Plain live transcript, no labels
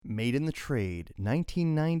Made in the Trade,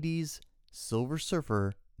 1990s Silver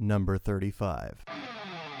Surfer number 35.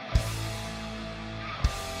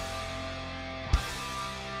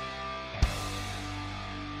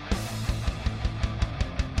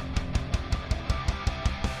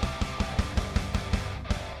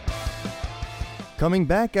 Coming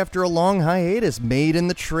back after a long hiatus, Made in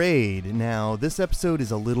the Trade. Now, this episode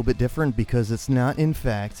is a little bit different because it's not, in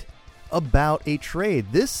fact, about a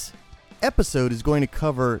trade. This episode is going to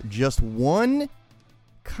cover just one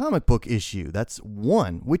comic book issue. That's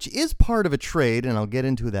one, which is part of a trade, and I'll get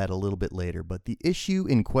into that a little bit later. But the issue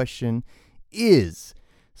in question is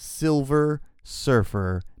Silver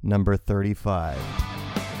Surfer number 35.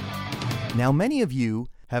 Now, many of you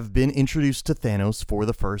have been introduced to Thanos for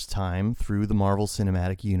the first time through the Marvel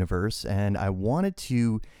Cinematic Universe, and I wanted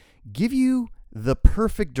to give you the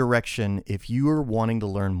perfect direction if you are wanting to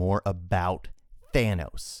learn more about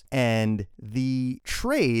Thanos. And the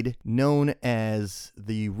trade known as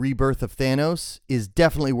the Rebirth of Thanos is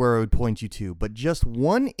definitely where I would point you to, but just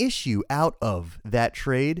one issue out of that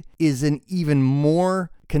trade is an even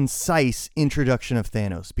more concise introduction of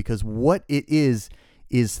Thanos, because what it is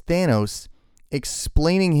Thanos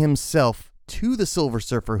explaining himself to the Silver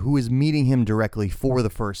Surfer, who is meeting him directly for the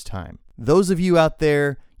first time. Those of you out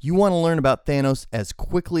there, you want to learn about Thanos as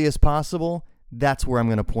quickly as possible, that's where I'm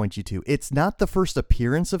going to point you to. It's not the first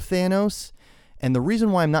appearance of Thanos, and the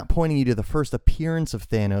reason why I'm not pointing you to the first appearance of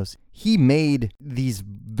Thanos, he made these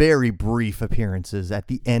very brief appearances at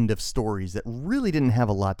the end of stories that really didn't have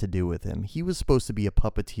a lot to do with him. He was supposed to be a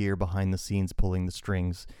puppeteer behind the scenes pulling the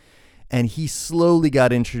strings, and he slowly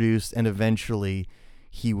got introduced, and eventually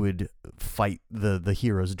he would fight the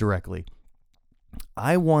heroes directly.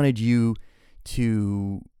 I wanted you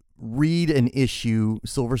to read an issue,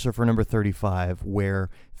 Silver Surfer number 35,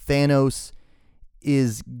 where Thanos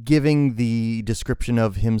is giving the description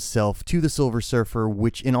of himself to the Silver Surfer,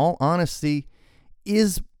 which in all honesty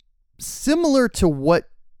is similar to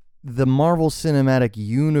what the Marvel Cinematic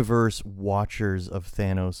Universe watchers of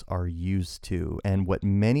Thanos are used to, and what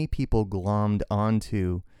many people glommed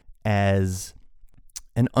onto as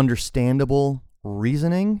an understandable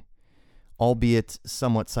reasoning, albeit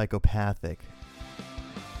somewhat psychopathic.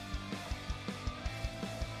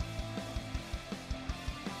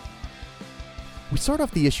 We start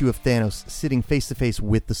off the issue of Thanos sitting face-to-face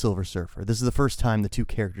with the Silver Surfer. This is the first time the two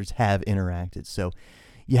characters have interacted, so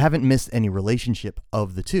you haven't missed any relationship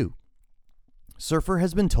of the two. Surfer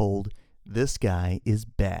has been told this guy is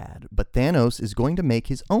bad, but Thanos is going to make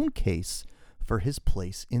his own case for his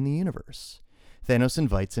place in the universe. Thanos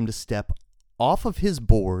invites him to step off of his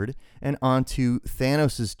board and onto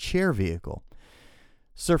Thanos' chair vehicle.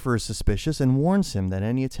 Surfer is suspicious and warns him that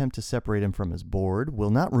any attempt to separate him from his board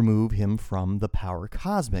will not remove him from the power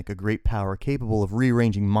cosmic, a great power capable of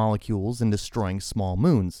rearranging molecules and destroying small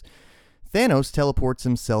moons. Thanos teleports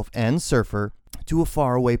himself and Surfer to a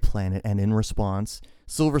faraway planet, and in response,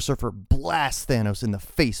 Silver Surfer blasts Thanos in the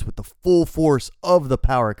face with the full force of the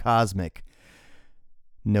power cosmic.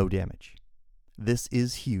 No damage. This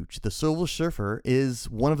is huge. The Silver Surfer is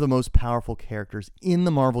one of the most powerful characters in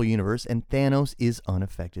the Marvel Universe, and Thanos is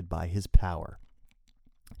unaffected by his power.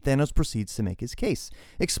 Thanos proceeds to make his case,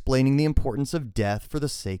 explaining the importance of death for the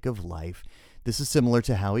sake of life. This is similar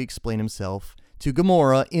to how he explained himself to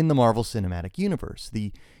Gamora in the Marvel Cinematic Universe.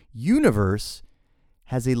 The universe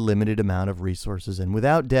has a limited amount of resources, and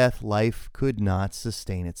without death, life could not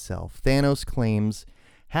sustain itself. Thanos claims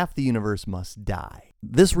half the universe must die.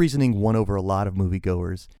 This reasoning won over a lot of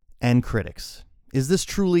moviegoers and critics. Is this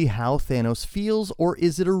truly how Thanos feels, or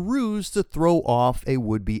is it a ruse to throw off a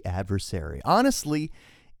would-be adversary? Honestly,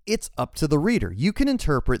 it's up to the reader. You can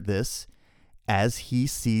interpret this as he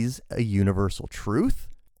sees a universal truth,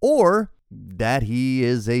 or that he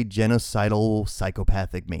is a genocidal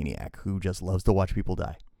psychopathic maniac who just loves to watch people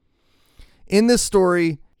die. In this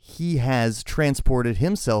story, he has transported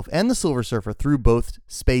himself and the Silver Surfer through both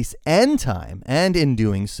space and time, and in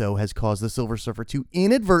doing so has caused the Silver Surfer to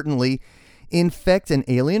inadvertently infect an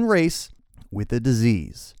alien race with a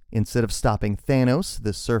disease. Instead of stopping Thanos,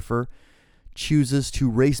 the Surfer chooses to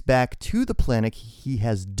race back to the planet he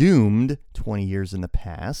has doomed 20 years in the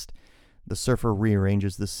past. The Surfer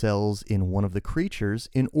rearranges the cells in one of the creatures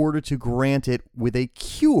in order to grant it with a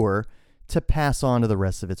cure to pass on to the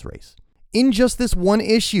rest of its race. In just this one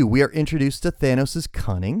issue, we are introduced to Thanos'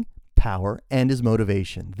 cunning, power, and his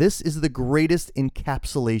motivation. This is the greatest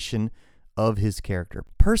encapsulation of his character.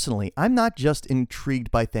 Personally, I'm not just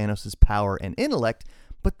intrigued by Thanos' power and intellect,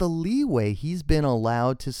 but the leeway he's been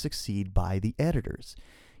allowed to succeed by the editors.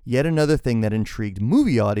 Yet another thing that intrigued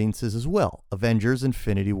movie audiences as well. Avengers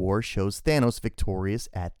Infinity War shows Thanos victorious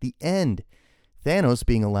at the end. Thanos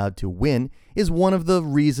being allowed to win is one of the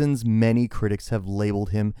reasons many critics have labeled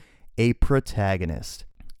him a protagonist.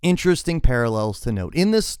 Interesting parallels to note. In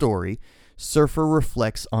this story, Surfer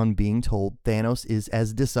reflects on being told Thanos is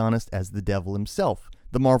as dishonest as the devil himself.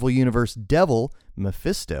 The Marvel Universe devil,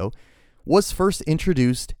 Mephisto, was first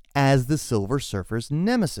introduced as the Silver Surfer's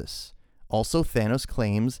nemesis. Also, Thanos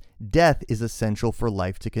claims death is essential for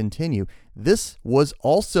life to continue. This was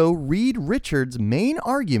also Reed Richards' main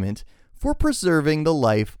argument for preserving the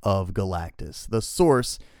life of Galactus, the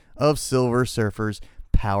source of Silver Surfer's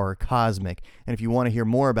power cosmic. And if you want to hear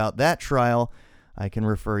more about that trial, I can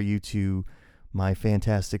refer you to my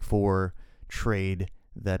Fantastic Four trade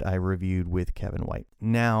that I reviewed with Kevin White.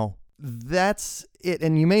 Now, that's it.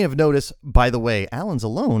 And you may have noticed, by the way, Alan's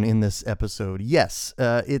alone in this episode. Yes,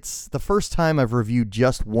 it's the first time I've reviewed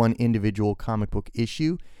just one individual comic book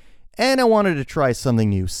issue, and I wanted to try something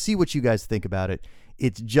new, see what you guys think about it.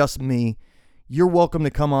 It's just me. You're welcome to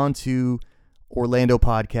come on to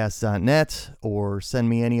orlandopodcast.net or send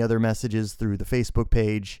me any other messages through the Facebook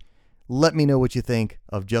page. Let me know what you think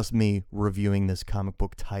of just me reviewing this comic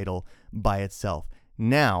book title by itself.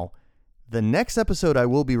 Now, the next episode I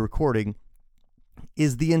will be recording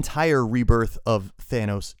is the entire Rebirth of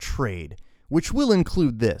Thanos trade, which will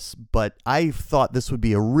include this, but I thought this would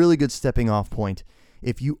be a really good stepping off point.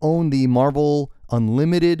 If you own the Marvel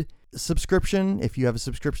Unlimited subscription, if you have a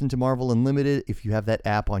subscription to Marvel Unlimited, if you have that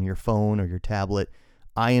app on your phone or your tablet,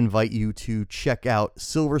 I invite you to check out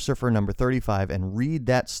Silver Surfer number 35 and read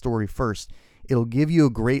that story first. It'll give you a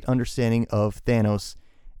great understanding of Thanos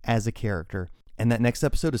as a character. And that next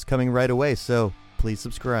episode is coming right away, so please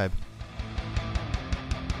subscribe.